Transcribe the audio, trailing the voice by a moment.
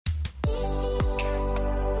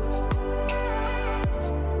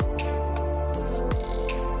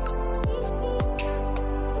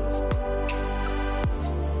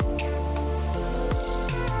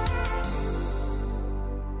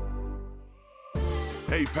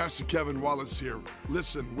Hey, Pastor Kevin Wallace here.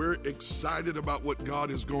 Listen, we're excited about what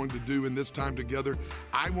God is going to do in this time together.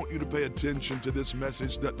 I want you to pay attention to this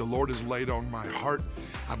message that the Lord has laid on my heart.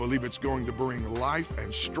 I believe it's going to bring life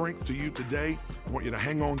and strength to you today. I want you to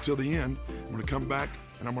hang on till the end. I'm going to come back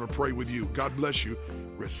and I'm going to pray with you. God bless you.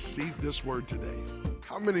 Receive this word today.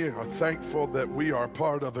 How many are thankful that we are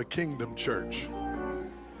part of a kingdom church?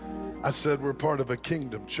 I said we're part of a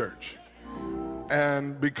kingdom church.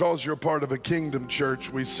 And because you're part of a kingdom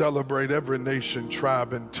church, we celebrate every nation,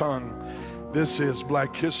 tribe, and tongue. This is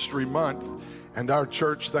Black History Month, and our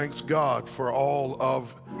church thanks God for all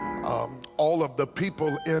of the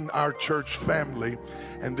people in our church family.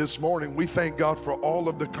 And this morning, we thank God for all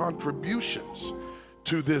of the contributions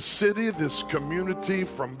to this city, this community,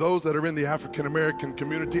 from those that are in the African American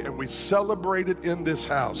community, and we celebrate it in this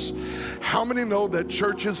house. How many know that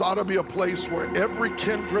churches ought to be a place where every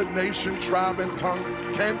kindred, nation, tribe, and tongue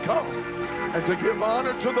can come and to give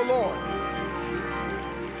honor to the Lord?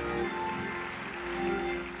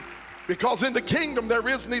 Because in the kingdom there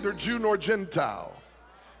is neither Jew nor Gentile.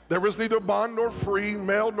 There is neither bond nor free,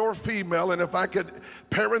 male nor female. And if I could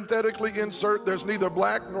parenthetically insert, there's neither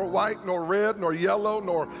black nor white nor red nor yellow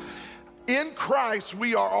nor... In Christ,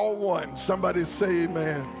 we are all one. Somebody say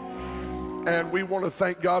amen. And we want to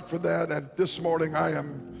thank God for that. And this morning I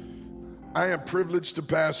am privileged to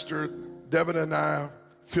pastor. Devin and I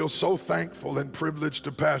feel so thankful and privileged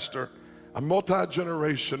to pastor a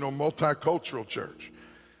multi-generational, multicultural church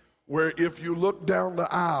where if you look down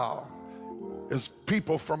the aisle, there's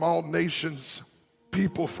people from all nations,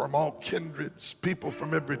 people from all kindreds, people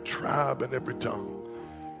from every tribe and every tongue.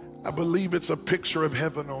 I believe it's a picture of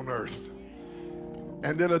heaven on earth.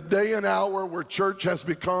 And in a day and hour where church has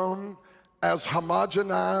become as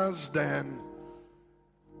homogenized, and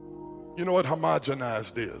you know what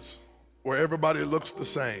homogenized is? Where everybody looks the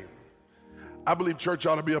same. I believe church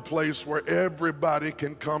ought to be a place where everybody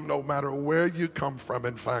can come no matter where you come from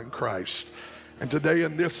and find Christ. And today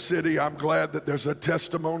in this city, I'm glad that there's a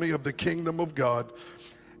testimony of the kingdom of God.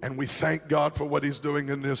 And we thank God for what he's doing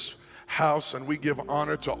in this house. And we give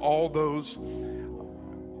honor to all those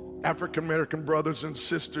African-American brothers and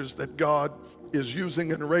sisters that God is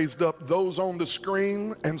using and raised up. Those on the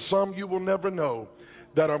screen and some you will never know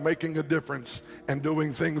that are making a difference and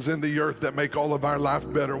doing things in the earth that make all of our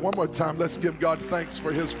life better. One more time, let's give God thanks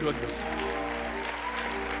for his goodness.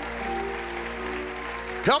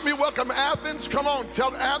 Help me welcome Athens. Come on,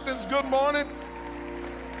 tell Athens good morning.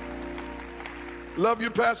 Love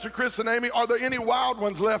you, Pastor Chris and Amy. Are there any wild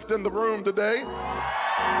ones left in the room today?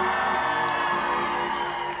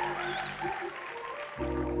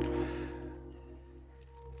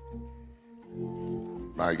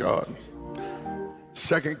 My God.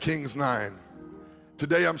 2 Kings 9.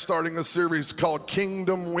 Today I'm starting a series called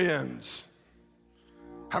Kingdom Wins.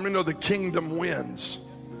 How many know the kingdom wins?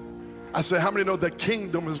 I said, how many know the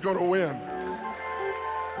kingdom is going to win?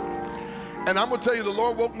 And I'm going to tell you, the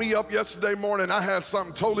Lord woke me up yesterday morning. I had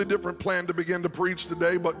something totally different planned to begin to preach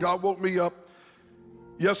today, but God woke me up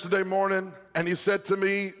yesterday morning and he said to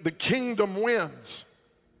me, the kingdom wins.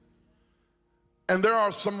 And there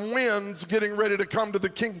are some winds getting ready to come to the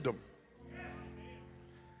kingdom.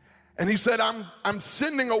 And he said, I'm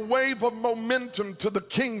sending a wave of momentum to the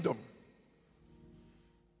kingdom.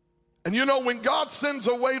 And you know, when God sends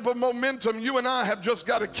a wave of momentum, you and I have just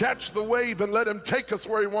got to catch the wave and let him take us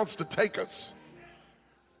where he wants to take us.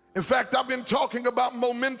 In fact, I've been talking about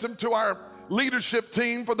momentum to our leadership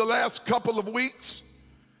team for the last couple of weeks,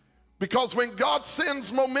 because when God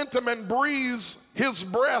sends momentum and breathes his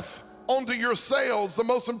breath onto your sails, the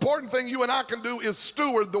most important thing you and I can do is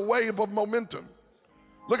steward the wave of momentum.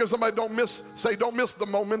 Look at somebody, don't miss the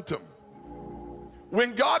momentum.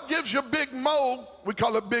 When God gives you Big Mo, we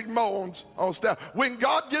call it Big Mo on staff. When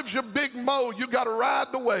God gives you Big Mo, you got to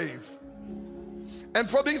ride the wave. And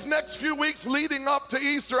for these next few weeks leading up to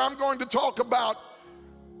Easter, I'm going to talk about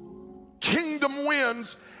kingdom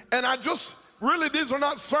wins. And these are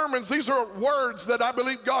not sermons. These are words that I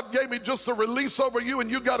believe God gave me just to release over you. And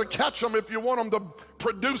you got to catch them if you want them to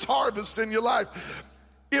produce harvest in your life.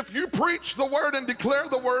 If you preach the word and declare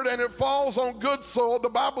the word and it falls on good soil, the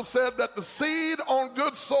Bible said that the seed on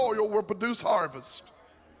good soil will produce harvest.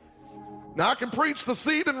 Now I can preach the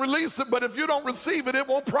seed and release it, but if you don't receive it, it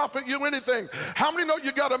won't profit you anything. How many know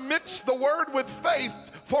you got to mix the word with faith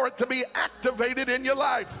for it to be activated in your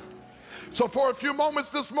life? So for a few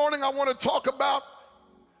moments this morning, I want to talk about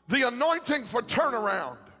the anointing for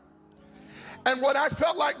turnaround. And what I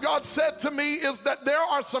felt like God said to me is that there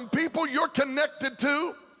are some people you're connected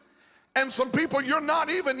to and some people you're not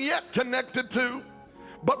even yet connected to,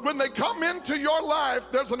 But when they come into your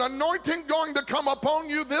life, there's an anointing going to come upon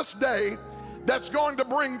you this day that's going to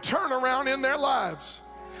bring turnaround in their lives.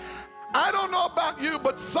 I don't know about you,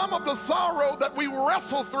 but some of the sorrow that we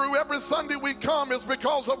wrestle through every Sunday we come is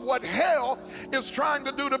because of what hell is trying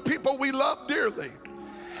to do to people we love dearly.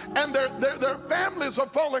 And their families are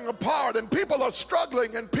falling apart, and people are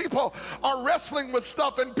struggling, and people are wrestling with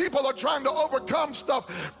stuff, and people are trying to overcome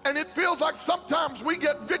stuff. And it feels like sometimes we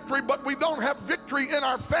get victory, but we don't have victory in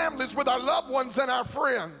our families, with our loved ones and our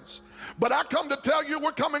friends. But I come to tell you,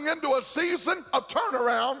 we're coming into a season of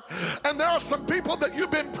turnaround, and there are some people that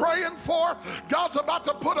you've been praying for. God's about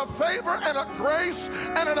to put a favor and a grace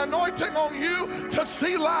and an anointing on you to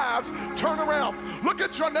see lives turn around. Look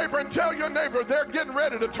at your neighbor and tell your neighbor they're getting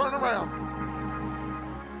ready to turn around.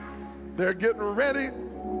 They're getting ready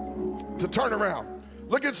to turn around.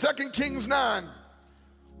 Look at 2 Kings 9,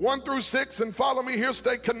 1 through 6, and follow me here.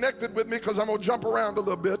 Stay connected with me because I'm going to jump around a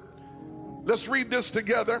little bit. Let's read this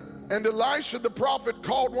together. And Elisha the prophet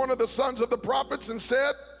called one of the sons of the prophets and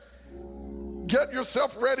said, get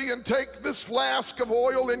yourself ready and take this flask of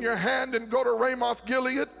oil in your hand and go to Ramoth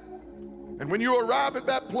Gilead. And when you arrive at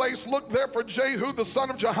that place, look there for Jehu the son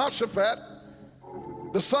of Jehoshaphat,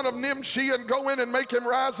 the son of Nimshi, and go in and make him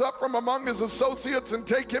rise up from among his associates and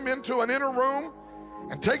take him into an inner room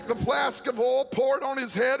and take the flask of oil, pour it on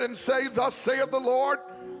his head and say, thus saith the Lord,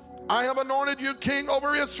 I have anointed you king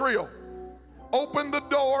over Israel. Open the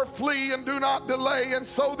door, flee, and do not delay. And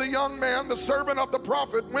so the young man, the servant of the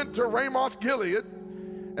prophet, went to Ramoth Gilead.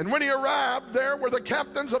 And when he arrived, there were the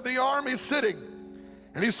captains of the army sitting.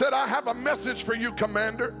 And he said, I have a message for you,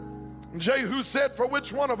 commander. And Jehu said, for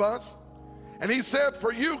which one of us? And he said,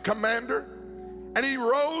 for you, commander. And he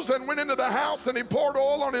rose and went into the house, and he poured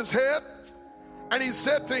oil on his head. And he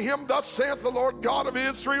said to him, thus saith the Lord God of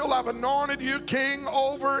Israel, I've anointed you king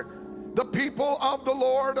over the people of the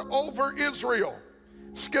Lord, over Israel.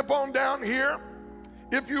 Skip on down here,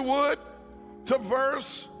 if you would, to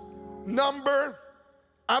verse number,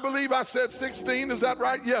 I believe I said 16. Is that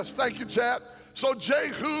right? Yes, thank you, Chad. So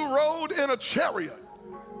Jehu rode in a chariot,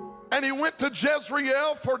 and he went to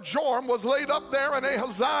Jezreel, for Joram was laid up there, and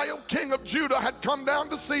Ahaziah, king of Judah, had come down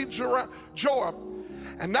to see Joram.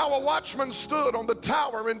 And now a watchman stood on the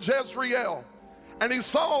tower in Jezreel, and he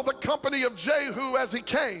saw the company of Jehu as he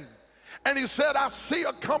came. And he said, I see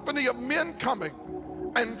a company of men coming.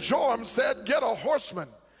 And Joram said, get a horseman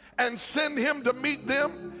and send him to meet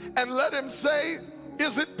them, and let him say,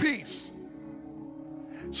 is it peace?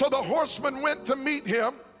 So the horseman went to meet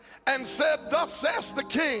him and said, thus says the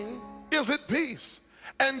king, is it peace?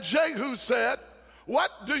 And Jehu said,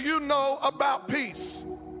 what do you know about peace?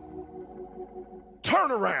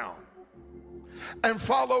 Turn around and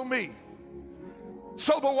follow me.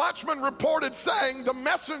 So the watchman reported, saying, the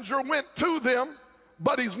messenger went to them,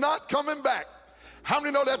 but he's not coming back. How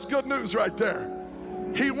many know that's good news right there?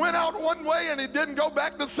 He went out one way and he didn't go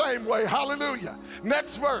back the same way. Hallelujah.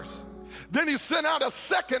 Next verse. Then he sent out a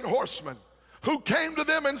second horseman, who came to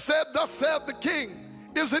them and said, thus saith the king,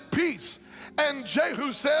 is it peace? And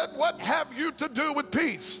Jehu said, what have you to do with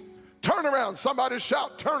peace? Turn around. Somebody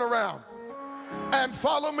shout, turn around and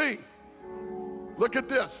follow me. Look at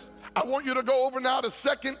this. I want you to go over now to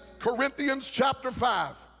 2 Corinthians chapter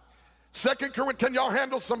 5. 2 Corinthians, can y'all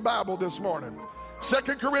handle some Bible this morning? 2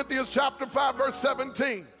 Corinthians chapter 5, verse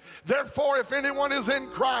 17. Therefore, if anyone is in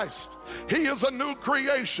Christ, he is a new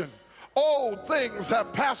creation. Old things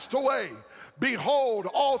have passed away. Behold,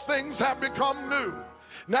 all things have become new.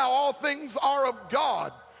 Now all things are of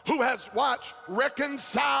God, who has, watch,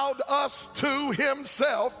 reconciled us to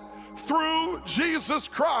himself through Jesus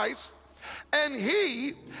Christ, and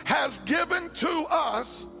he has given to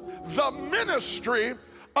us the ministry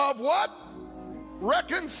of what?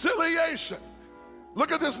 Reconciliation.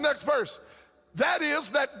 Look at this next verse. That is,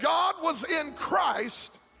 that God was in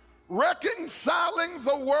Christ reconciling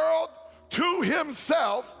the world to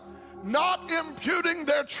himself, not imputing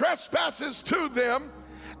their trespasses to them,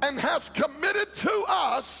 and has committed to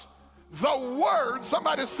us the word,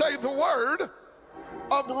 somebody say the word,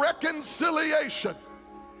 of reconciliation.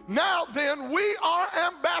 Now then, we are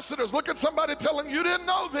ambassadors. Look at somebody, tell them you didn't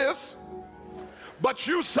know this, but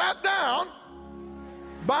you sat down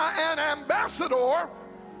by an ambassador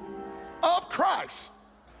of Christ.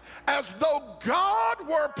 As though God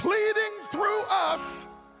were pleading through us,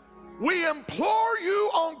 we implore you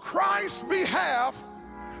on Christ's behalf,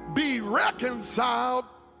 be reconciled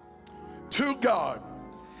to God.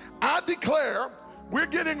 I declare we're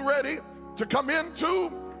getting ready to come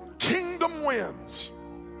into kingdom wins.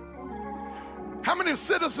 How many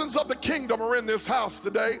citizens of the kingdom are in this house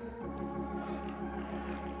today?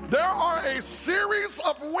 There are a series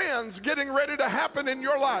of wins getting ready to happen in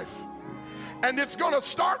your life. And it's going to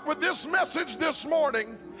start with this message this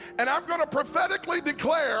morning. And I'm going to prophetically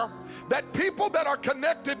declare that people that are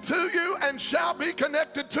connected to you and shall be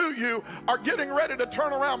connected to you are getting ready to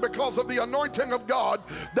turn around because of the anointing of God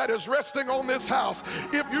that is resting on this house.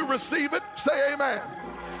 If you receive it, say amen.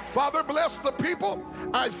 Father, bless the people.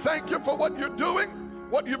 I thank you for what you're doing,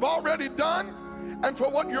 what you've already done, and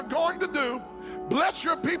for what you're going to do. Bless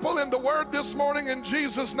your people in the word this morning in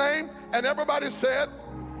Jesus' name. And everybody said,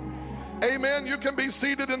 amen. You can be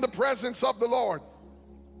seated in the presence of the Lord.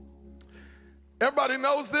 Everybody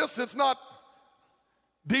knows this. It's not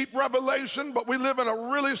deep revelation, but we live in a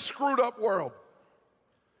really screwed up world.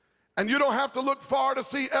 And you don't have to look far to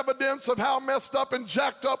see evidence of how messed up and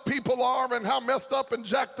jacked up people are and how messed up and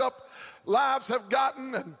jacked up lives have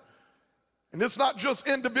gotten. And it's not just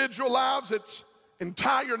individual lives, it's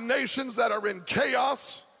entire nations that are in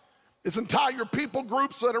chaos. It's entire people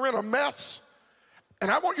groups that are in a mess.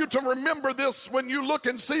 And I want you to remember this when you look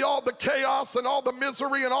and see all the chaos and all the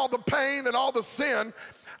misery and all the pain and all the sin.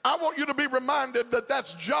 I want you to be reminded that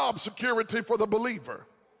that's job security for the believer.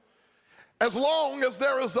 As long as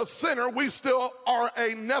there is a sinner, we still are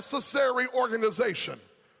a necessary organization.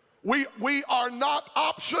 We are not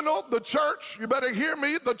optional. The church, you better hear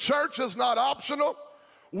me, the church is not optional.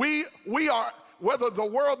 We are, whether the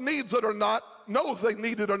world needs it or not, knows they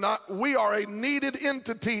need it or not, we are a needed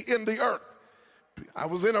entity in the earth. I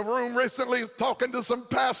was in a room recently talking to some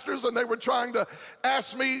pastors, and they were trying to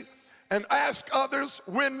ask me and ask others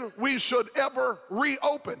when we should ever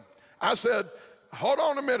reopen. I said, hold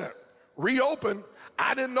on a minute. Reopen?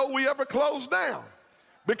 I didn't know we ever closed down,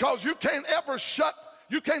 because you can't ever shut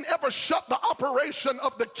the operation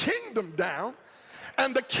of the kingdom down,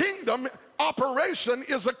 and the kingdom operation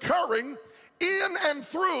is occurring in and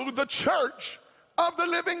through the church of the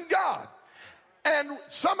living God. And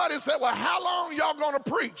somebody said, well, how long y'all gonna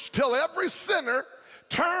preach? Till every sinner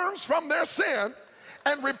turns from their sin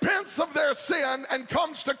and repents of their sin and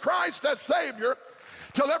comes to Christ as Savior,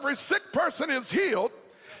 till every sick person is healed,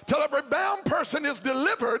 till every bound person is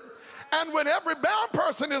delivered. And when every bound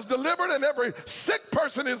person is delivered and every sick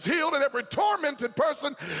person is healed and every tormented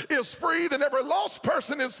person is freed and every lost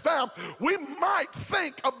person is found, we might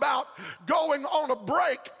think about going on a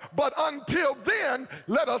break. But until then,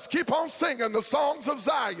 let us keep on singing the songs of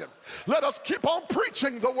Zion. Let us keep on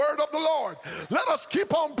preaching the word of the Lord. Let us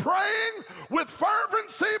keep on praying with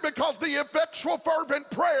fervency, because the effectual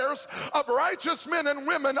fervent prayers of righteous men and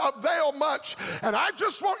women avail much. And I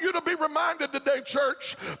just want you to be reminded today,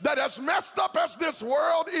 church, that as messed up as this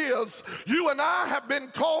world is, you and I have been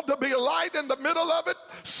called to be a light in the middle of it,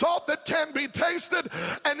 salt that can be tasted,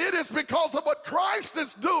 and it is because of what Christ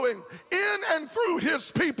is doing in and through his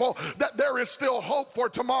people that there is still hope for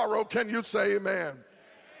tomorrow. Can you say amen?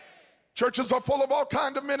 Churches are full of all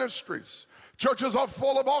kinds of ministries. Churches are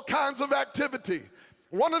full of all kinds of activity.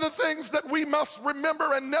 One of the things that we must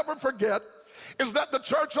remember and never forget is that the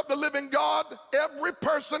church of the living God, every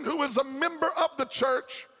person who is a member of the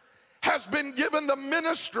church, has been given the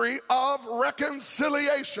ministry of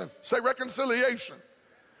reconciliation. Say reconciliation.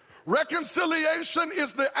 Reconciliation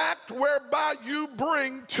is the act whereby you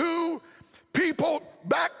bring two people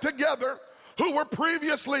back together who were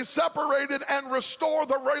previously separated and restore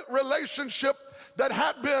the relationship that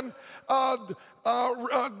had been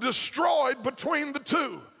destroyed between the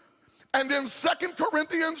two. And in 2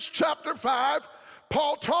 Corinthians chapter 5,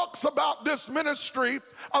 Paul talks about this ministry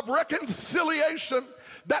of reconciliation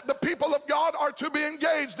that the people of God are to be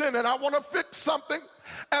engaged in. And I want to fix something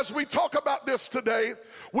as we talk about this today.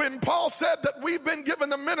 When Paul said that we've been given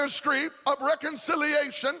the ministry of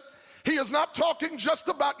reconciliation, he is not talking just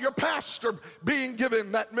about your pastor being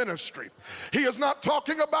given that ministry. He is not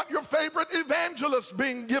talking about your favorite evangelist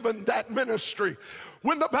being given that ministry.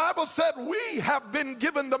 When the Bible said we have been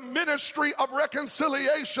given the ministry of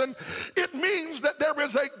reconciliation, it means that there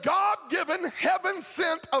is a God-given,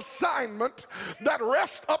 heaven-sent assignment that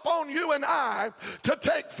rests upon you and I to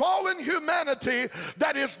take fallen humanity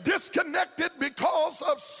that is disconnected because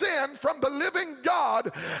of sin from the living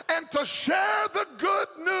God and to share the good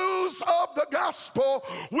news of the gospel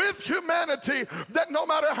with humanity, that no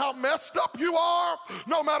matter how messed up you are,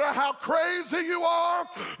 no matter how crazy you are,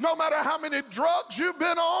 no matter how many drugs you've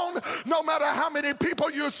been on, no matter how many people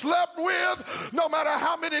you slept with, no matter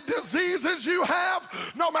how many diseases you have,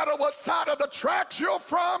 no matter what side of the tracks you're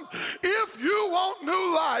from, if you want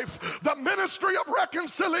new life, the ministry of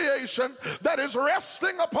reconciliation that is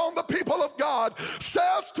resting upon the people of God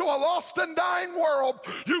says to a lost and dying world,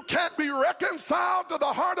 you can't be reconciled to the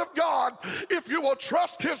heart of God God if you will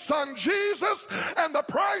trust his son Jesus and the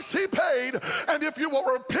price he paid, and if you will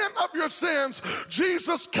repent of your sins,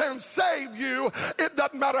 Jesus can save you. It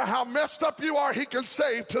doesn't matter how messed up you are, he can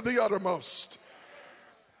save to the uttermost.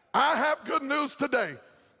 I have good news today.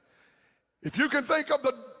 If you can think of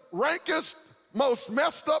the rankest, most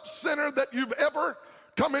messed up sinner that you've ever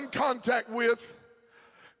come in contact with,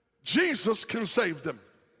 Jesus can save them.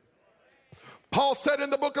 Paul said in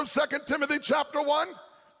the book of 2 Timothy chapter 1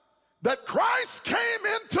 that Christ came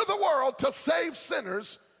into the world to save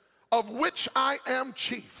sinners, of which I am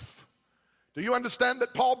chief. Do you understand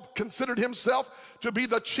that Paul considered himself to be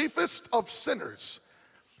the chiefest of sinners?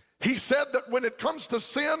 He said that when it comes to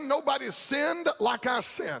sin, nobody sinned like I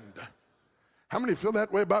sinned. How many feel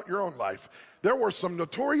that way about your own life? There were some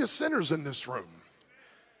notorious sinners in this room.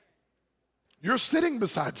 You're sitting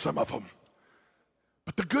beside some of them.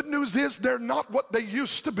 But the good news is they're not what they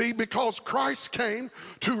used to be, because Christ came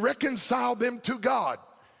to reconcile them to God.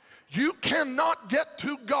 You cannot get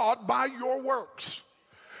to God by your works.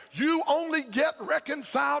 You only get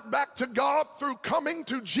reconciled back to God through coming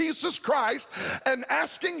to Jesus Christ and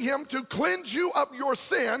asking him to cleanse you of your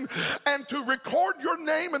sin and to record your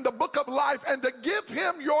name in the book of life and to give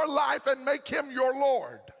him your life and make him your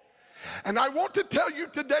Lord. And I want to tell you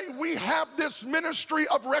today, we have this ministry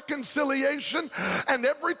of reconciliation, and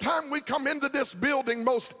every time we come into this building,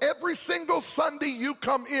 most every single Sunday you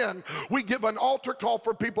come in, we give an altar call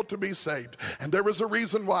for people to be saved. And there is a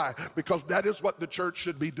reason why, because that is what the church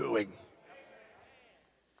should be doing.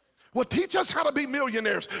 Well, teach us how to be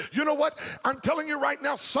millionaires. You know what? I'm telling you right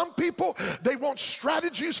now, some people, they want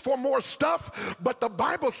strategies for more stuff, but the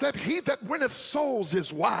Bible said, he that winneth souls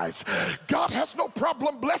is wise. God has no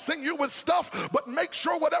problem blessing you with stuff, but make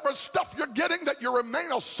sure whatever stuff you're getting, that you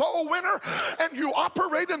remain a soul winner and you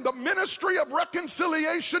operate in the ministry of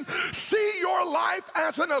reconciliation. See your life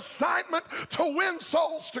as an assignment to win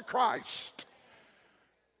souls to Christ.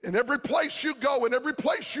 In every place you go, in every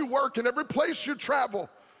place you work, in every place you travel,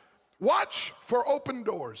 watch for open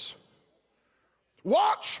doors.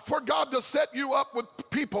 Watch for God to set you up with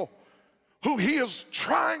people who he is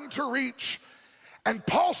trying to reach. And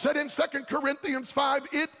Paul said in 2 Corinthians 5,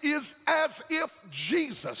 it is as if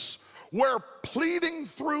Jesus were pleading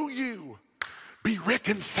through you, be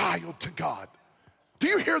reconciled to God. Do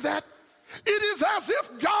you hear that? It is as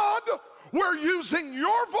if God were using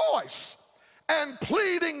your voice and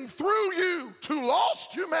pleading through you to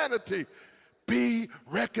lost humanity, be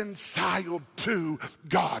reconciled to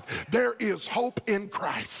God. There is hope in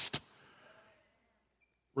Christ.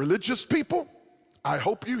 Religious people, I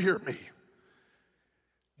hope you hear me.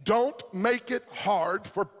 Don't make it hard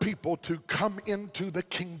for people to come into the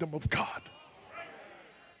kingdom of God.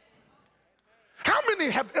 How many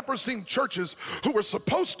have ever seen churches who were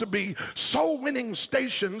supposed to be soul-winning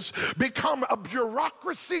stations become a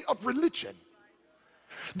bureaucracy of religion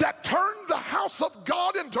that turned the house of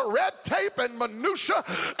God into red tape and minutia,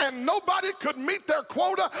 and nobody could meet their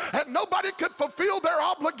quota and nobody could fulfill their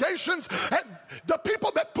obligations, and the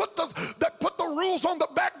people that put the rules on the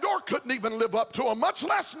back door couldn't even live up to them, much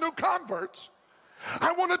less new converts?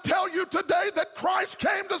 I want to tell you today that Christ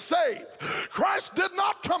came to save. Christ did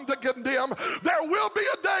not come to condemn. There will be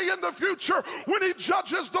a day in the future when he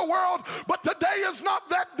judges the world, but today is not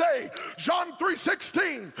that day. John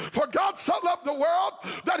 3:16, for God so loved the world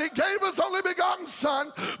that he gave his only begotten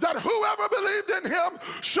son, that whoever believed in him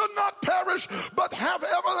should not perish but have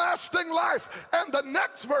everlasting life. And the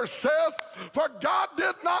next verse says, for God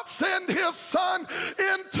did not send his son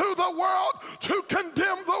into the world to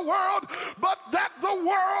condemn the world, but that the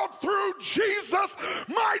world through Jesus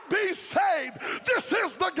might be saved. This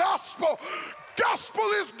is the gospel. Gospel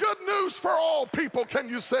is good news for all people. Can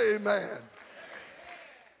you say amen?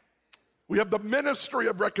 We have the ministry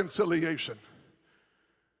of reconciliation.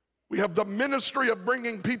 We have the ministry of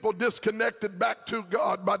bringing people disconnected back to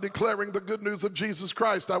God by declaring the good news of Jesus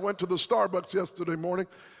Christ. I went to the Starbucks yesterday morning,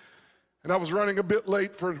 and I was running a bit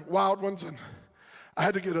late for Wild Ones, and I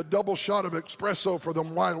had to get a double shot of espresso for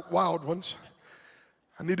them Wild Ones.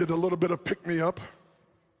 I needed a little bit of pick-me-up.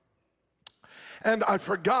 And I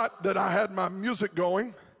forgot that I had my music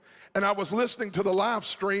going, and I was listening to the live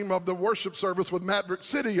stream of the worship service with Maverick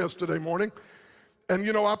City yesterday morning. And,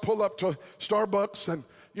 you know, I pull up to Starbucks, and,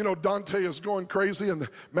 you know, Dante is going crazy, and the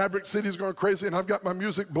Maverick City is going crazy, and I've got my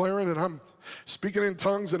music blaring, and I'm speaking in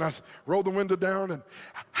tongues, and I roll the window down, and,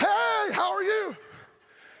 hey, how are you?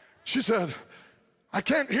 She said, I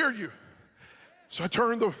can't hear you. So I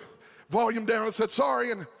turned the volume down and said,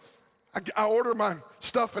 sorry, and I order my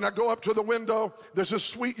stuff, and I go up to the window. There's this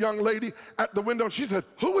sweet young lady at the window, and she said,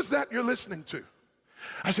 who is that you're listening to?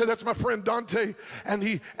 I said, that's my friend Dante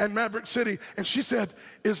and Maverick City. And she said,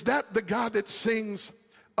 is that the guy that sings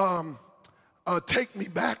Take Me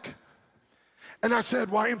Back? And I said,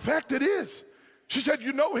 why, in fact, it is. She said,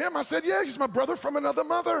 you know him? I said, yeah, he's my brother from another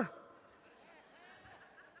mother.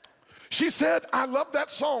 She said, I love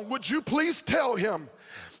that song. Would you please tell him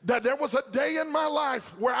that there was a day in my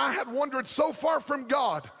life where I had wandered so far from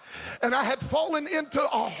God and I had fallen into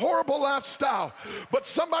a horrible lifestyle, but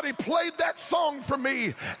somebody played that song for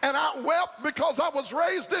me and I wept because I was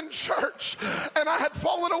raised in church and I had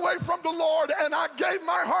fallen away from the Lord, and I gave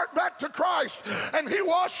my heart back to Christ and he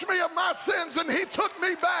washed me of my sins and he took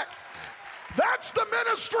me back. That's the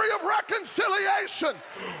ministry of reconciliation.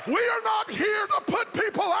 We are not here to put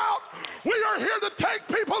people out. We are here to take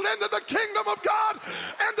people into the kingdom of God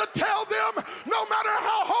and to tell them, no matter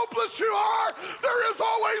how hopeless you are, there is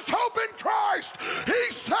always hope in Christ.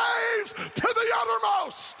 He saves to the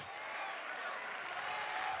uttermost.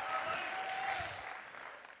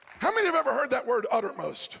 How many have ever heard that word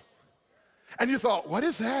uttermost? And you thought, what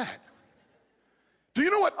is that? Do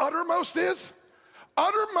you know what uttermost is?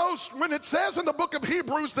 Uttermost, when it says in the book of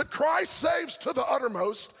Hebrews that Christ saves to the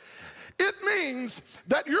uttermost, it means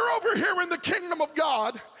that you're over here in the kingdom of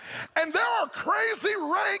God and there are crazy,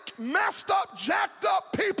 rank, messed up, jacked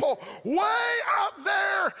up people way out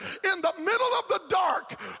there in the middle of the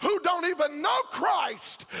dark who don't even know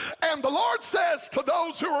Christ. And the Lord says to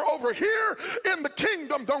those who are over here in the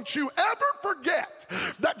kingdom, don't you ever forget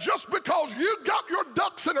that just because you got your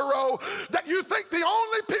ducks in a row, that you think the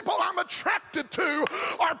only people I'm attracted to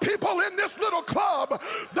are people in this little club.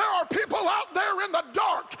 There are people out there in the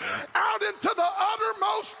dark, out into the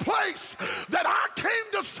uttermost place that I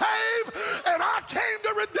came to save and I came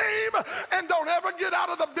to redeem, and don't ever get out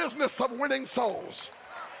of the business of winning souls.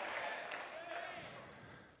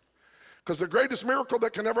 Because the greatest miracle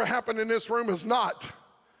that can ever happen in this room is not,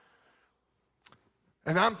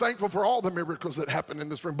 and I'm thankful for all the miracles that happen in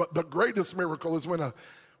this room, but the greatest miracle is when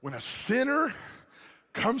a sinner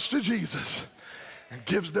comes to Jesus and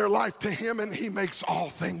gives their life to him and he makes all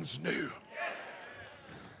things new.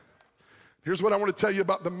 Here's what I want to tell you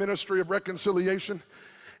about the ministry of reconciliation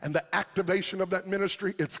and the activation of that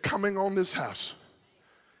ministry. It's coming on this house.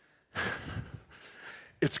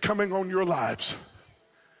 It's coming on your lives.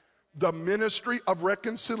 The ministry of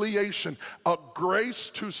reconciliation, a grace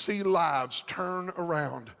to see lives turn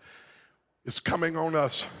around, is coming on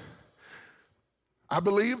us. I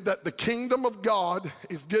believe that the kingdom of God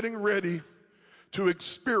is getting ready to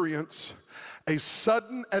experience a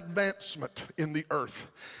sudden advancement in the earth.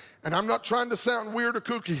 And I'm not trying to sound weird or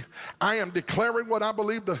kooky. I am declaring what I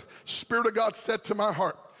believe the Spirit of God said to my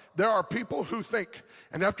heart. There are people who think,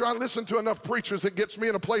 and after I listen to enough preachers, it gets me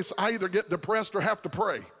in a place I either get depressed or have to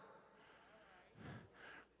pray.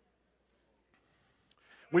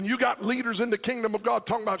 When you got leaders in the kingdom of God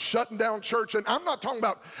talking about shutting down church, and I'm not talking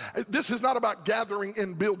about, this is not about gathering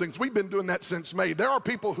in buildings. We've been doing that since May. There are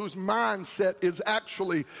people whose mindset is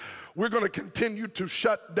actually, we're going to continue to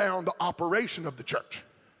shut down the operation of the church.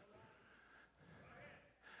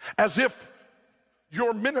 As if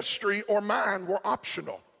your ministry or mine were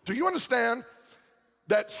optional. Do you understand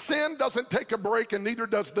that sin doesn't take a break and neither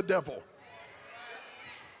does the devil?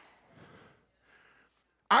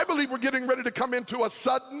 I believe we're getting ready to come into a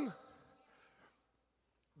sudden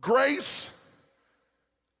grace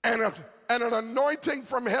and an anointing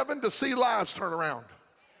from heaven to see lives turn around.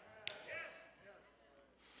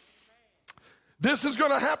 This is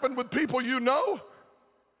going to happen with people you know.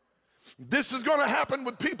 This is going to happen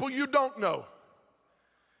with people you don't know.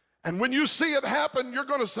 And when you see it happen, you're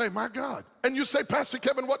going to say, my God. And you say, Pastor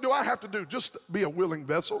Kevin, what do I have to do? Just be a willing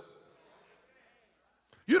vessel.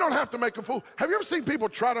 You don't have to make a fool. Have you ever seen people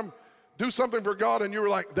try to do something for God and you were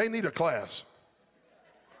like, they need a class?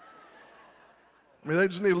 I mean, they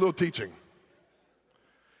just need a little teaching.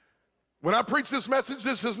 When I preach this message,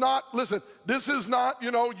 this is not, listen, this is not,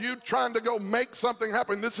 you trying to go make something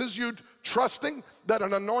happen. This is you trusting that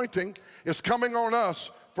an anointing is coming on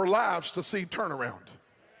us for lives to see turnaround.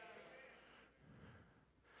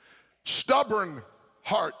 Stubborn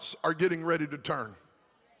hearts are getting ready to turn.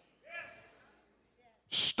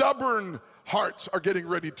 Stubborn hearts are getting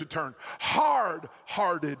ready to turn.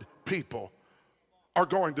 Hard-hearted people are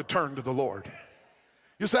going to turn to the Lord.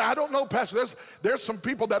 You say, I don't know, Pastor. There's some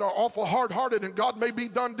people that are awful hard-hearted and God may be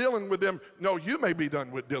done dealing with them. No, you may be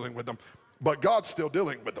done with dealing with them, but God's still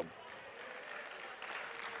dealing with them.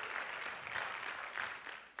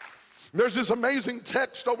 There's this amazing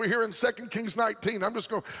text over here in 2 Kings 19. I'm just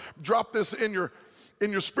going to drop this in your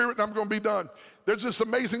spirit and I'm going to be done. There's this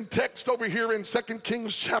amazing text over here in 2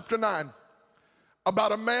 Kings chapter 9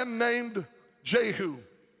 about a man named Jehu.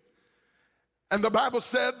 And the Bible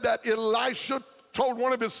said that Elisha told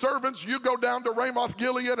one of his servants, you go down to Ramoth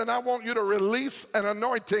Gilead and I want you to release an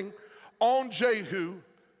anointing on Jehu,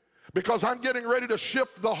 because I'm getting ready to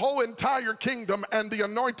shift the whole entire kingdom and the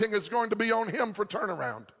anointing is going to be on him for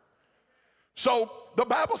turnaround. So the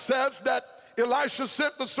Bible says that Elisha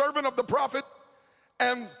sent the servant of the prophet,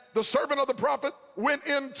 and the servant of the prophet went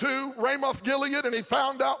into Ramoth Gilead and he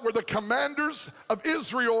found out where the commanders of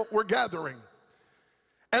Israel were gathering.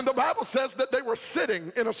 And the Bible says that they were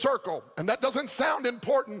sitting in a circle. And that doesn't sound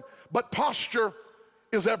important, but posture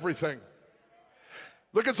is everything.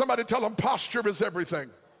 Look at somebody, tell them posture is everything.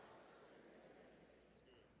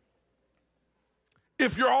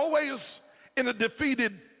 If you're always in a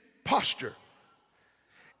defeated posture,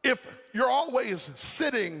 if you're always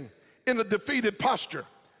sitting in a defeated posture,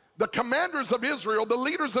 the commanders of Israel, the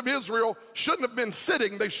leaders of Israel shouldn't have been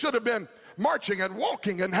sitting. They should have been marching and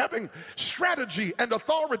walking and having strategy and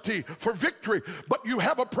authority for victory. But you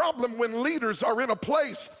have a problem when leaders are in a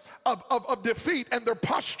place of defeat and their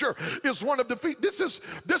posture is one of defeat. This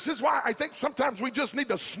is why I think sometimes we just need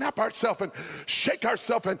to snap ourselves and shake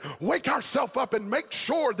ourselves and wake ourselves up and make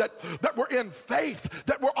sure that we're in faith,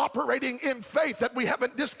 that we're operating in faith, that we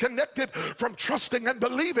haven't disconnected from trusting and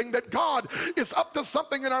believing that God is up to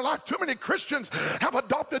something in our life. Too many Christians have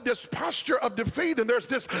adopted this posture of defeat, and there's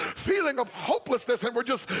this feeling of hopelessness, and we're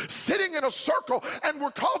just sitting in a circle. And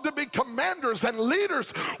we're called to be commanders and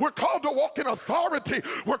leaders. We're called to walk in authority.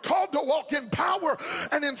 We're called to walk in power,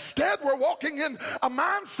 and instead we're walking in a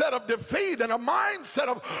mindset of defeat and a mindset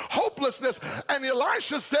of hopelessness. And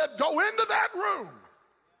Elisha said, go into that room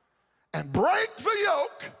and break the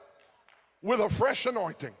yoke with a fresh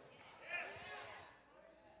anointing.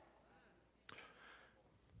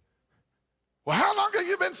 Well, how long have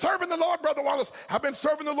you been serving the Lord, Brother Wallace? I've been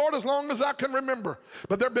serving the Lord as long as I can remember.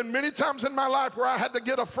 But there have been many times in my life where I had to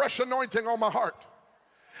get a fresh anointing on my heart.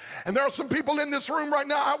 And there are some people in this room right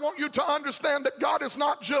now. I want you to understand that God is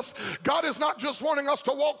not just wanting us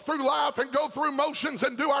to walk through life and go through motions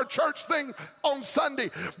and do our church thing on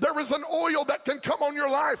Sunday. There is an oil that can come on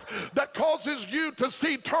your life that causes you to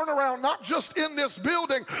see turnaround, not just in this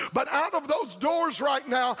building, but out of those doors right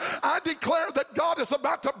now. I declare that God is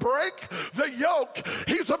about to break the yoke.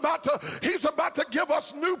 He's about to give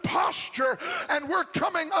us new posture, and we're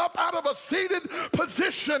coming up out of a seated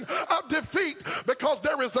position of defeat, because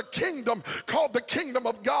there is a kingdom called the kingdom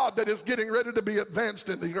of God that is getting ready to be advanced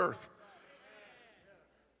in the earth.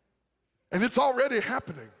 And it's already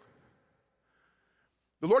happening.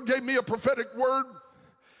 The Lord gave me a prophetic word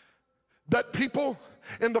that people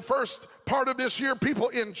in the first part of this year, people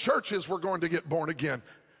in churches were going to get born again.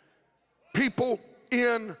 People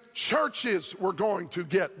in churches were going to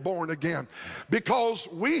get born again, because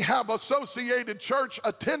we have associated church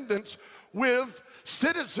attendance with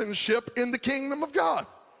citizenship in the kingdom of God.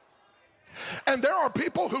 And there are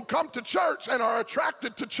people who come to church and are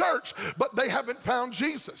attracted to church, but they haven't found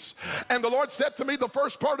Jesus. And the Lord said to me, the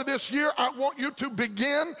first part of this year, I want you to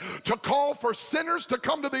begin to call for sinners to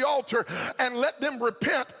come to the altar and let them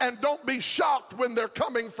repent, and don't be shocked when they're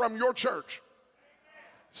coming from your church.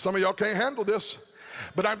 Some of y'all can't handle this.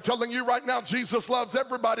 But I'm telling you right now, Jesus loves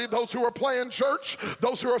everybody. Those who are playing church,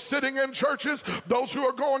 those who are sitting in churches, those who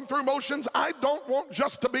are going through motions. I don't want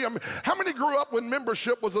just to be how many grew up when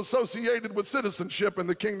membership was associated with citizenship in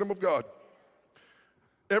the kingdom of God?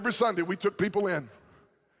 Every Sunday we took people in.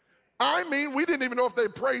 I mean, we didn't even know if they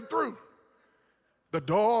prayed through. The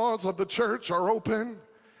doors of the church are open,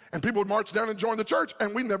 and people would march down and join the church,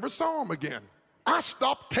 and we never saw them again. I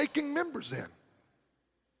stopped taking members in.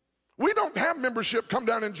 We don't have membership come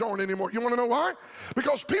down and join anymore. You want to know why?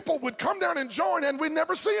 Because people would come down and join and we'd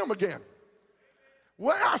never see them again.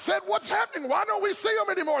 Well, I said, what's happening? Why don't we see them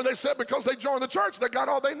anymore? They said, because they joined the church, they got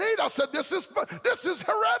all they need. I said, this is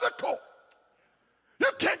heretical. You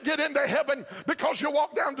can't get into heaven because you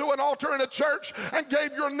walked down to an altar in a church and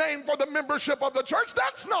gave your name for the membership of the church.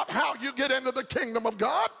 That's not how you get into the kingdom of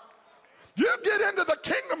God. You get into the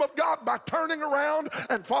kingdom of God by turning around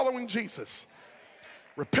and following Jesus,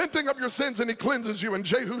 repenting of your sins, and he cleanses you. And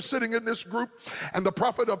Jehu's sitting in this group, and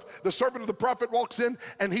the servant of the prophet walks in,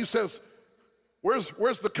 and he says,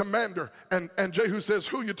 where's the commander? And Jehu says,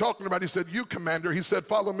 who are you talking about? He said, you, commander. He said,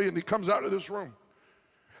 follow me. And he comes out of this room.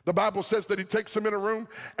 The Bible says that he takes him in a room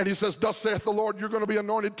and he says, thus saith the Lord, you're going to be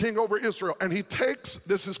anointed king over Israel. And he takes,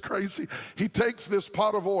 this is crazy, he takes this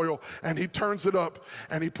pot of oil and he turns it up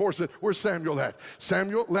and he pours it. Where's Samuel at?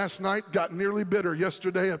 Samuel last night got nearly bitter.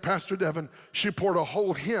 Yesterday at Pastor Devin, she poured a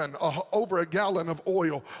whole hen, over a gallon of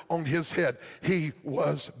oil on his head. He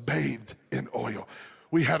was bathed in oil.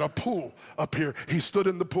 We had a pool up here. He stood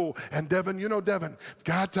in the pool. And Devin, you know Devin,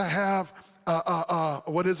 got to have,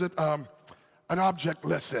 an object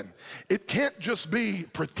lesson. It can't just be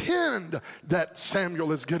pretend that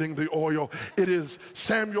Samuel is getting the oil. It is,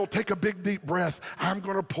 Samuel, take a big deep breath. I'm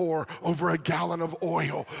going to pour over a gallon of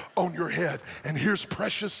oil on your head. And here's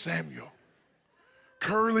precious Samuel,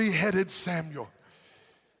 curly-headed Samuel,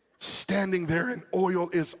 standing there, and oil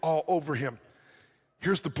is all over him.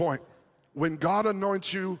 Here's the point. When God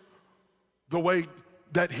anoints you the way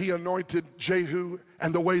that he anointed Jehu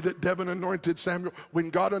and the way that Devin anointed Samuel, when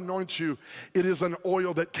God anoints you, it is an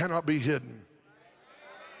oil that cannot be hidden.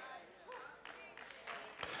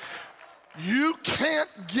 You can't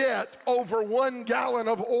get over 1 gallon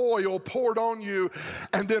of oil poured on you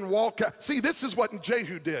and then walk out. See, this is what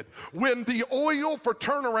Jehu did. When the oil for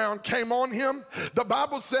turnaround came on him, the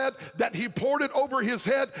Bible said that he poured it over his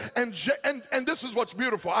head, and this is what's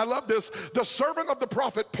beautiful. I love this. The servant of the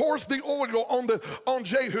prophet pours the oil on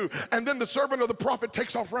Jehu, and then the servant of the prophet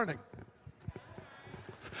takes off running.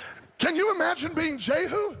 Can you imagine being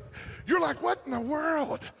Jehu? You're like, what in the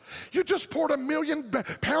world? You just poured 1 million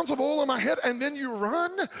pounds of oil on my head and then you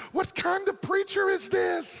run? What kind of preacher is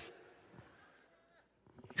this?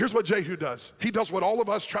 Here's what Jehu does. He does what all of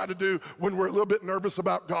us try to do when we're a little bit nervous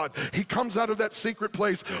about God. He comes out of that secret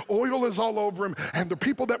place. Oil is all over him. And the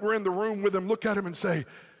people that were in the room with him look at him and say,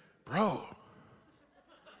 bro,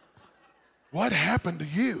 what happened to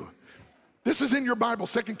you? This is in your Bible,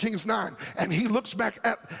 2 Kings 9. And he looks back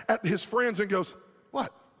at his friends and goes,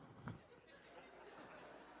 what?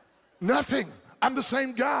 Nothing. I'm the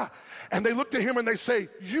same guy. And they look at him and they say,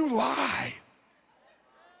 you lie.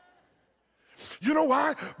 You know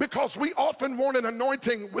why? Because we often want an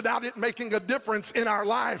anointing without it making a difference in our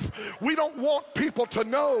life. We don't want people to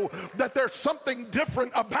know that there's something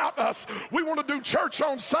different about us. We want to do church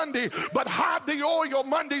on Sunday, but hide the oil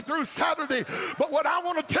Monday through Saturday. But what I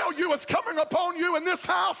want to tell you is coming upon you in this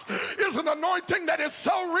house is an anointing that is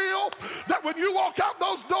so real that when you walk out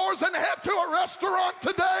those doors and head to a restaurant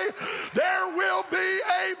today, there will be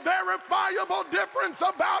a verifiable difference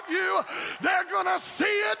about you. They're going to see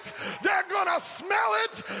it. They're going to smell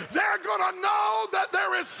it. They're going to know that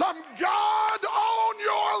there is some God on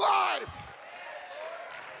your life.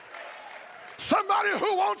 Somebody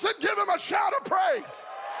who wants it, give him a shout of praise.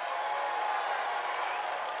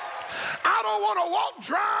 I don't want to walk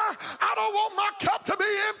dry. I don't want my cup to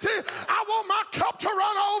be empty. I want my cup to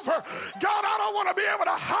run over. God, I don't want to be able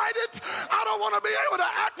to hide it. I don't want to be able to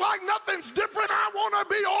act like nothing's different. I want to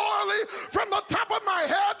be oily from the top of my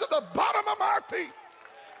head to the bottom of my feet.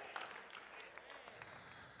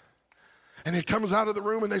 And he comes out of the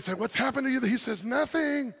room and they say, what's happened to you? He says,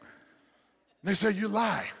 nothing. They say, you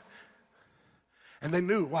lie. And they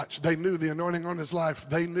knew, watch, they knew the anointing on his life.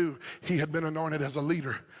 They knew he had been anointed as a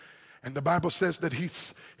leader. And the Bible says that he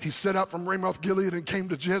set out from Ramoth Gilead and came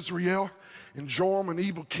to Jezreel. And Joram, an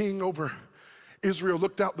evil king over Israel,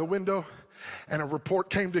 looked out the window and a report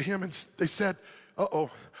came to him and they said, uh-oh,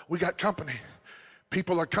 we got company.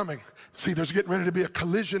 People are coming. See, there's getting ready to be a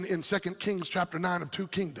collision in 2 Kings chapter 9 of 2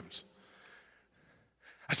 kingdoms.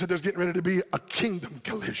 I said there's getting ready to be a kingdom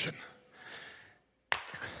collision.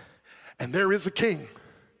 And there is a king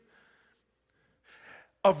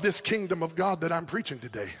of this kingdom of God that I'm preaching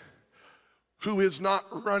today who is not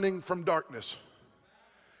running from darkness.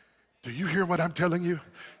 Do you hear what I'm telling you?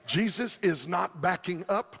 Jesus is not backing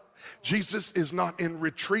up. Jesus is not in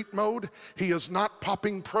retreat mode. He is not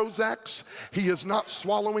popping Prozacs. He is not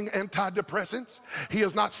swallowing antidepressants. He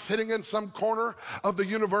is not sitting in some corner of the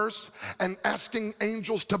universe and asking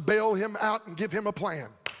angels to bail him out and give him a plan.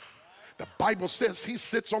 The Bible says he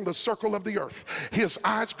sits on the circle of the earth. His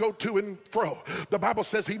eyes go to and fro. The Bible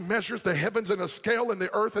says he measures the heavens in a scale and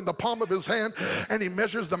the earth in the palm of his hand, and he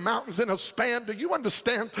measures the mountains in a span. Do you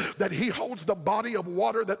understand that he holds the body of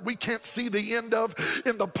water that we can't see the end of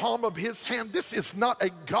in the palm of his hand? This is not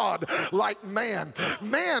a God like man.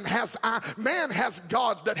 Man has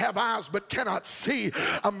gods that have eyes but cannot see,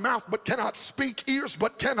 a mouth but cannot speak, ears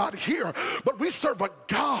but cannot hear. But we serve a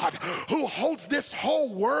God who holds this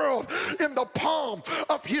whole world in the palm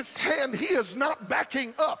of his hand. He is not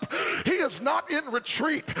backing up. He is not in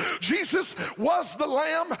retreat. Jesus was the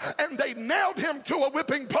lamb and they nailed him to a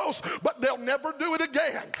whipping post, but they'll never do it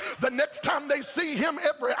again. The next time they see him,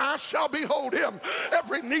 every eye shall behold him,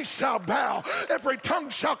 every knee shall bow, every tongue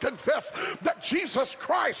shall confess that Jesus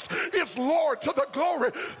Christ is Lord, to the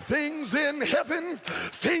glory. Things in heaven,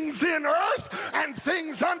 things in earth, and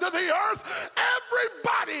things under the earth.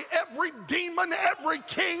 everybody, every demon, every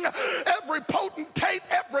king, every potentate,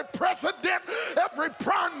 every president, every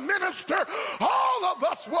prime minister, all of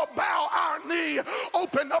us will bow our knee,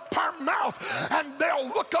 open up our mouth, and they'll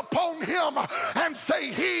look upon him and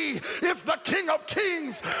say, he is the King of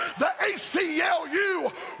Kings. The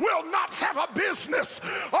ACLU will not have a business.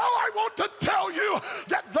 Oh, I want to tell you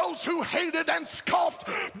that those who hated and scoffed,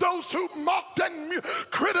 those who mocked and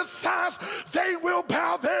criticized, they will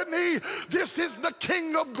bow their knee. This is the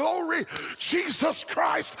King of glory, Jesus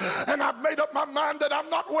Christ. And I've made up my mind that I'm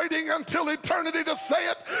not waiting until eternity to say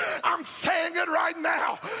it. I'm saying it right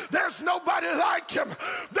now. There's nobody like him.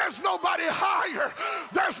 There's nobody higher.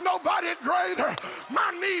 There's nobody greater.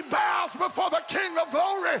 My knee bows before the King of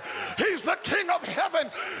glory. He's the King of heaven.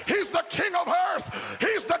 He's the King of earth.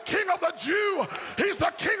 He's the King of the Jew. He's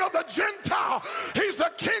the King of the Gentile. He's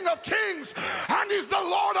the King of kings. And he's the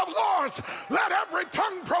Lord of lords. Let every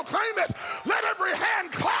tongue proclaim it. Let every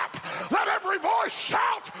hand clap. Let every voice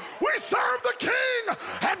shout. We serve the King,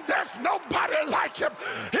 and there's nobody like him.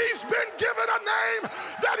 He's been given a name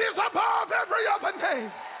that is above every other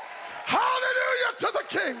name. Hallelujah to the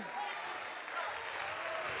King.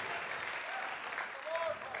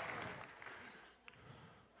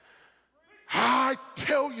 I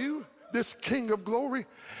tell you, this King of glory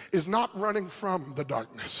is not running from the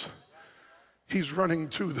darkness. He's running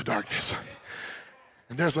to the darkness.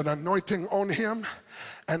 And there's an anointing on him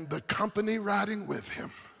and the company riding with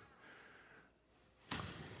him.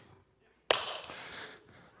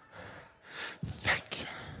 Thank you.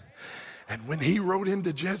 And when he rode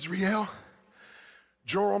into Jezreel,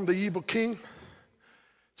 Joram, the evil king,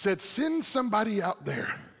 said, send somebody out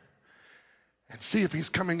there and see if he's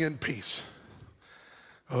coming in peace.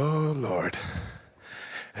 Oh, Lord.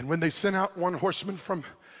 And when they sent out one horseman from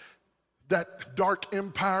that dark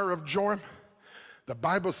empire of Joram, the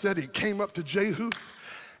Bible said he came up to Jehu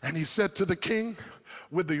and he said to the king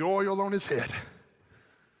with the oil on his head,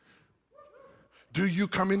 do you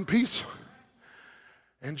come in peace?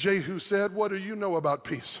 And Jehu said, what do you know about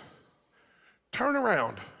peace? Turn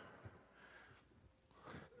around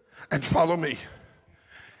and follow me.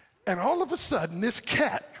 And all of a sudden, this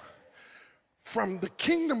cat from the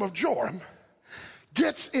kingdom of Joram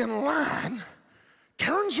gets in line,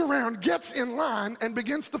 turns around, gets in line, and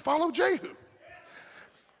begins to follow Jehu.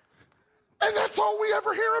 And that's all we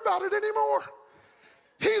ever hear about it anymore.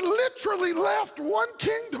 He literally left one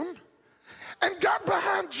kingdom and got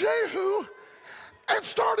behind Jehu and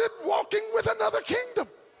started walking with another kingdom.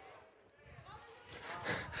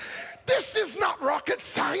 This is not rocket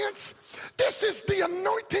science. This is the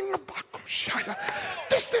anointing of Bakoshaya.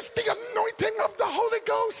 This is the anointing of the Holy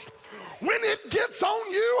Ghost. When it gets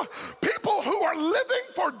on you, people who are living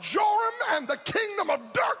for Joram and the kingdom of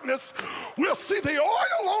darkness will see the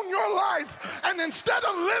oil on your life, and instead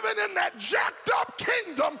of living in that jacked up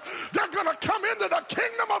kingdom, they're going to come into the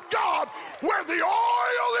kingdom of God where the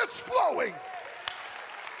oil is flowing.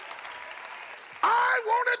 I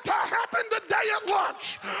want it to happen today at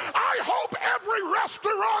lunch. I hope every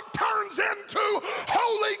restaurant turns into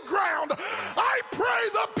holy ground. I pray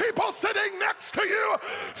the people sitting next to you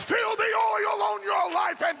feel the oil on your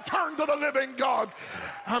life and turn to the living God.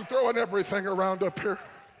 I'm throwing everything around up here.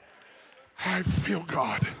 I feel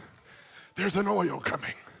God. There's an oil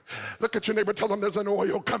coming. Look at your neighbor, tell them there's an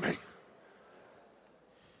oil coming.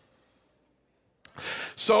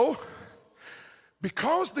 So,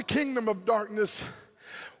 because the kingdom of darkness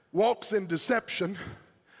walks in deception,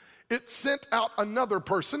 it sent out another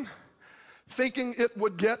person thinking it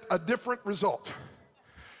would get a different result.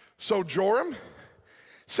 So Joram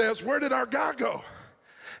says, where did our guy go?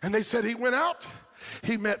 And they said he went out,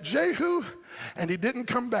 he met Jehu, and he didn't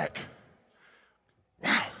come back.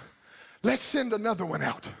 Wow, let's send another one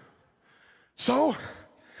out. So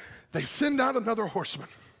they send out another horseman.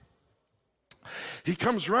 He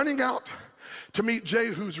comes running out to meet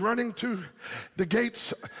Jehu's running to the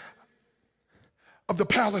gates of the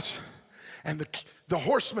palace, and the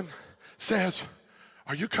horseman says,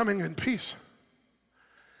 are you coming in peace?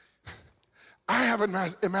 I have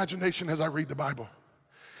an imagination as I read the Bible.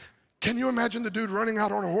 Can you imagine the dude running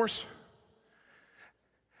out on a horse?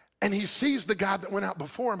 And he sees the guy that went out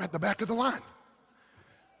before him at the back of the line.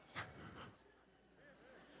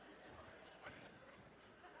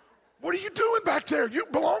 What are you doing back there? You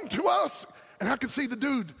belong to us. And I could see the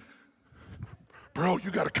dude, bro,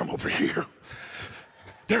 you got to come over here.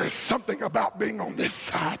 There is something about being on this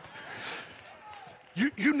side.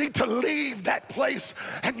 you need to leave that place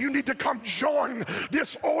and you need to come join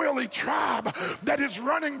this oily tribe that is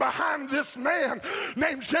running behind this man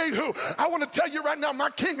named Jehu. I want to tell you right now, my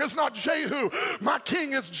king is not Jehu. My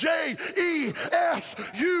king is J-E-S-U-S,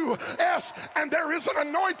 and there is an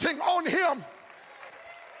anointing on him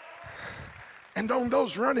and on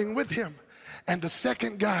those running with him. And the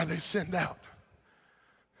second guy they send out,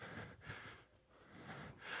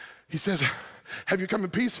 he says, have you come in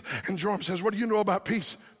peace? And Joram says, what do you know about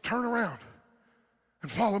peace? Turn around and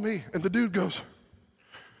follow me. And the dude goes,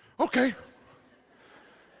 okay.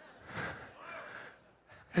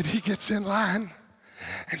 And he gets in line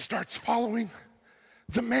and starts following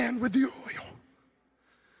the man with the oil.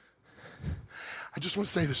 I just want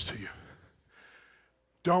to say this to you.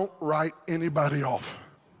 Don't write anybody off.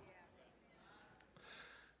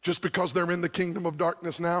 Just because they're in the kingdom of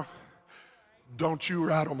darkness now, don't you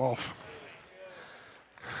write them off.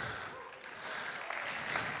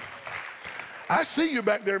 I see you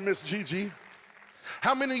back there, Miss Gigi.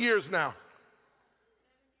 How many years now?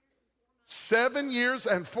 7 years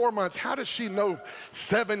and 4 months. How does she know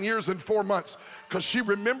 7 years and 4 months? Because she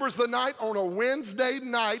remembers the night on a Wednesday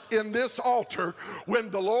night in this altar when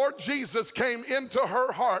the Lord Jesus came into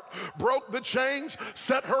her heart, broke the chains,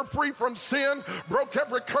 set her free from sin, broke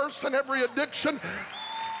every curse and every addiction.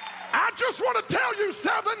 I just want to tell you,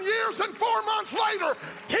 7 years and 4 months later,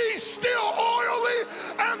 he's still oily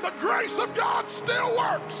and the grace of God still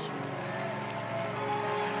works.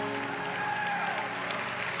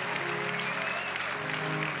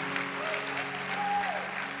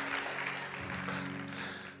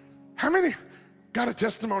 How many got a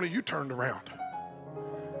testimony you turned around?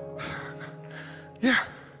 Yeah,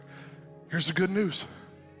 here's the good news.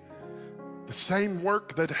 The same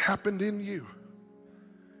work that happened in you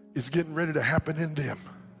is getting ready to happen in them.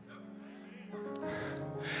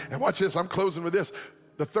 And watch this, I'm closing with this.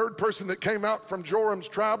 The third person that came out from Joram's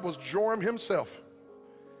tribe was Joram himself.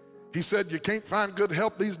 He said, you can't find good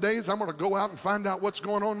help these days. I'm gonna go out and find out what's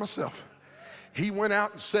going on myself. He went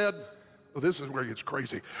out and said, well, this is where it gets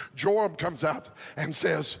crazy. Joram comes out and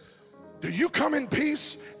says, do you come in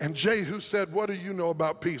peace? And Jehu said, what do you know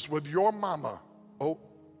about peace? With your mama, oh,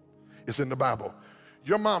 it's in the Bible,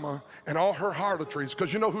 your mama and all her harlotries,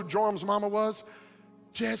 because you know who Joram's mama was?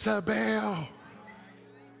 Jezebel.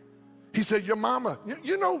 He said, your mama,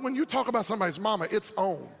 you know when you talk about somebody's mama, it's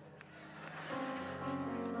on.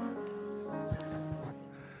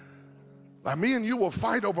 Like me and you will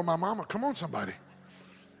fight over my mama. Come on, somebody.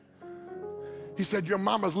 He said, your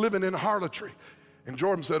mama's living in harlotry. And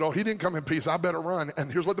Joram said, oh, he didn't come in peace. I better run.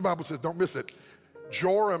 And here's what the Bible says. Don't miss it.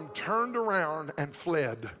 Joram turned around and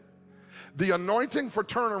fled. The anointing for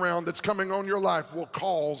turnaround that's coming on your life will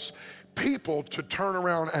cause people to turn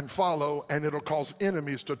around and follow, and it'll cause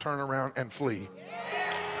enemies to turn around and flee.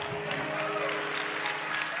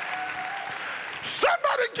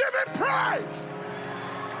 Somebody give him praise.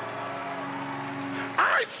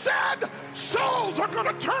 I said souls are going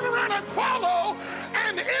to turn around and follow,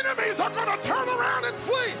 and enemies are going to turn around and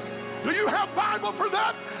flee. Do you have Bible for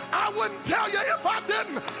that? I wouldn't tell you if I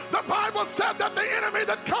didn't. The Bible said that the enemy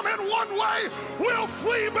that come in one way will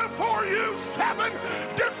flee before you 7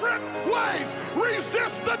 different ways.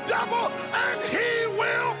 Resist the devil and he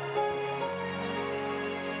will.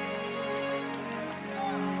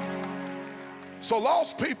 So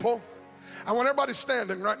lost people, I want everybody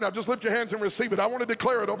standing right now. Just lift your hands and receive it. I want to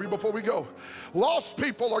declare it over you before we go. Lost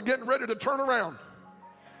people are getting ready to turn around.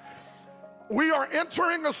 We are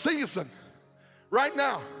entering a season right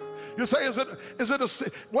now. You say,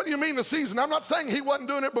 what do you mean a season? I'm not saying he wasn't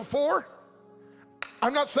doing it before.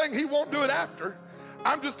 I'm not saying he won't do it after.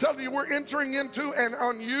 I'm just telling you we're entering into an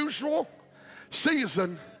unusual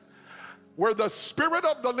season where the Spirit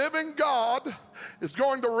of the living God is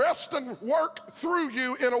going to rest and work through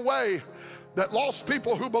you in a way that lost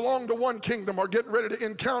people who belong to one kingdom are getting ready to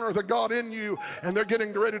encounter the God in you, and they're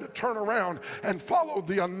getting ready to turn around and follow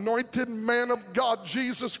the anointed man of God,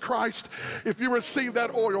 Jesus Christ. If you receive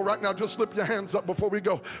that oil right now, just lift your hands up before we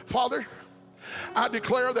go. Father, I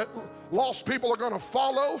declare that lost people are going to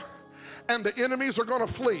follow and the enemies are going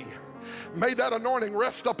to flee. May that anointing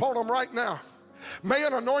rest upon them right now. May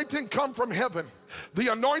an anointing come from heaven.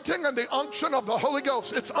 The anointing and the unction of the Holy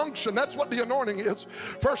Ghost. It's unction. That's what the anointing is.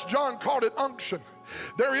 1 John called it unction.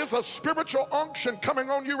 There is a spiritual unction coming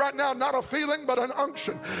on you right now. Not a feeling, but an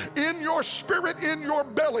unction. In your spirit, in your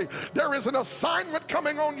belly, there is an assignment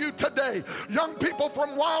coming on you today. Young people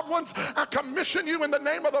from Wild Ones, I commission you in the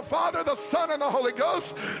name of the Father, the Son, and the Holy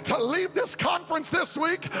Ghost to leave this conference this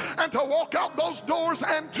week and to walk out those doors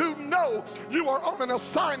and to know you are on an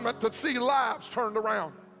assignment to see lives turned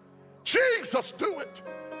around. Jesus, do it.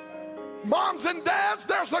 Moms and dads,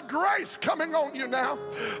 there's a grace coming on you now.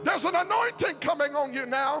 There's an anointing coming on you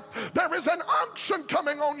now. There is an unction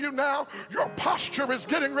coming on you now. Your posture is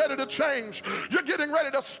getting ready to change. You're getting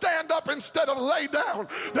ready to stand up instead of lay down.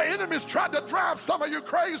 The enemy's tried to drive some of you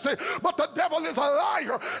crazy, but the devil is a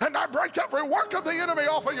liar, and I break every work of the enemy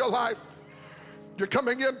off of your life. You're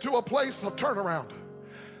coming into a place of turnaround.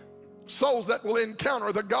 Souls that will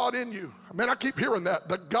encounter the God in you. Man, I keep hearing that,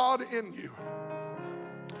 the God in you.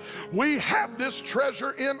 We have this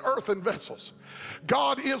treasure in earthen vessels.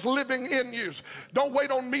 God is living in you. Don't wait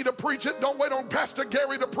on me to preach it. Don't wait on Pastor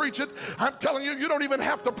Gary to preach it. I'm telling you, you don't even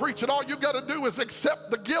have to preach it. All you got to do is accept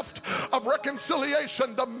the gift of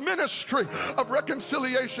reconciliation. The ministry of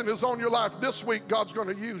reconciliation is on your life. This week, God's going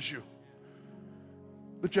to use you.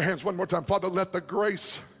 Lift your hands one more time. Father, let the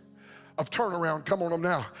grace of turnaround come on them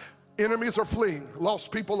now. Enemies are fleeing.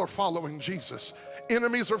 Lost people are following Jesus.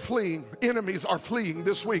 Enemies are fleeing. Enemies are fleeing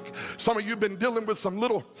this week. Some of you have been dealing with some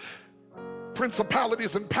little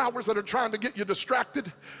principalities and powers that are trying to get you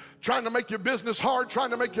distracted, trying to make your business hard, trying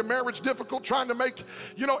to make your marriage difficult, trying to make,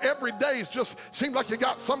 every day just seems like you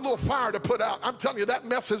got some little fire to put out. I'm telling you, that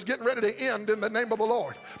mess is getting ready to end in the name of the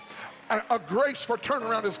Lord. A grace for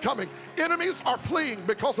turnaround is coming. Enemies are fleeing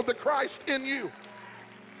because of the Christ in you.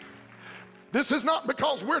 This is not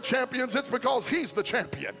because we're champions, it's because He's the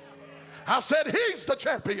champion. I said He's the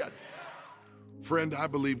champion. Friend, I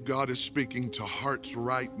believe God is speaking to hearts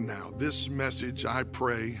right now. This message, I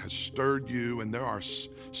pray, has stirred you, and there are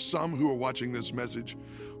some who are watching this message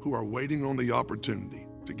who are waiting on the opportunity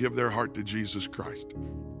to give their heart to Jesus Christ.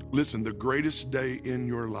 Listen, the greatest day in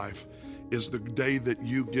your life is the day that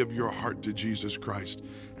you give your heart to Jesus Christ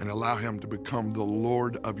and allow Him to become the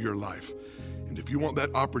Lord of your life. And if you want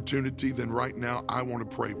that opportunity, then right now I want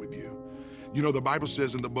to pray with you. The Bible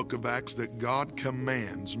says in the book of Acts that God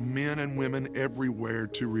commands men and women everywhere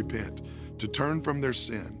to repent, to turn from their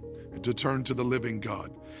sin, and to turn to the living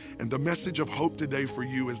God. And the message of hope today for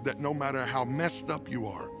you is that no matter how messed up you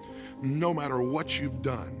are, no matter what you've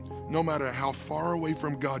done, no matter how far away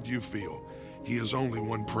from God you feel, He is only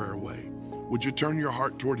one prayer away. Would you turn your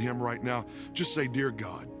heart toward Him right now? Just say, "Dear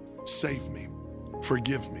God, save me,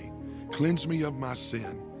 forgive me, cleanse me of my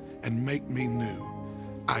sin, and make me new.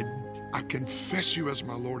 I confess you as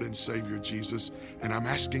my Lord and Savior, Jesus, and I'm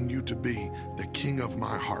asking you to be the King of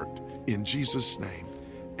my heart. In Jesus' name,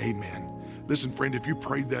 amen." Listen, friend, if you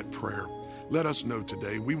prayed that prayer, let us know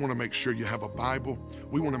today. We want to make sure you have a Bible.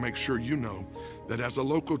 We want to make sure you know that as a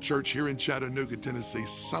local church here in Chattanooga, Tennessee,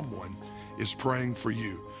 someone is praying for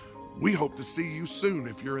you. We hope to see you soon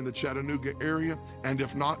if you're in the Chattanooga area, and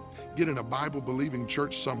if not, get in a Bible-believing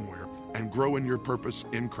church somewhere and grow in your purpose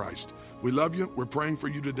in Christ. We love you. We're praying for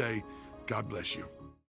you today. God bless you.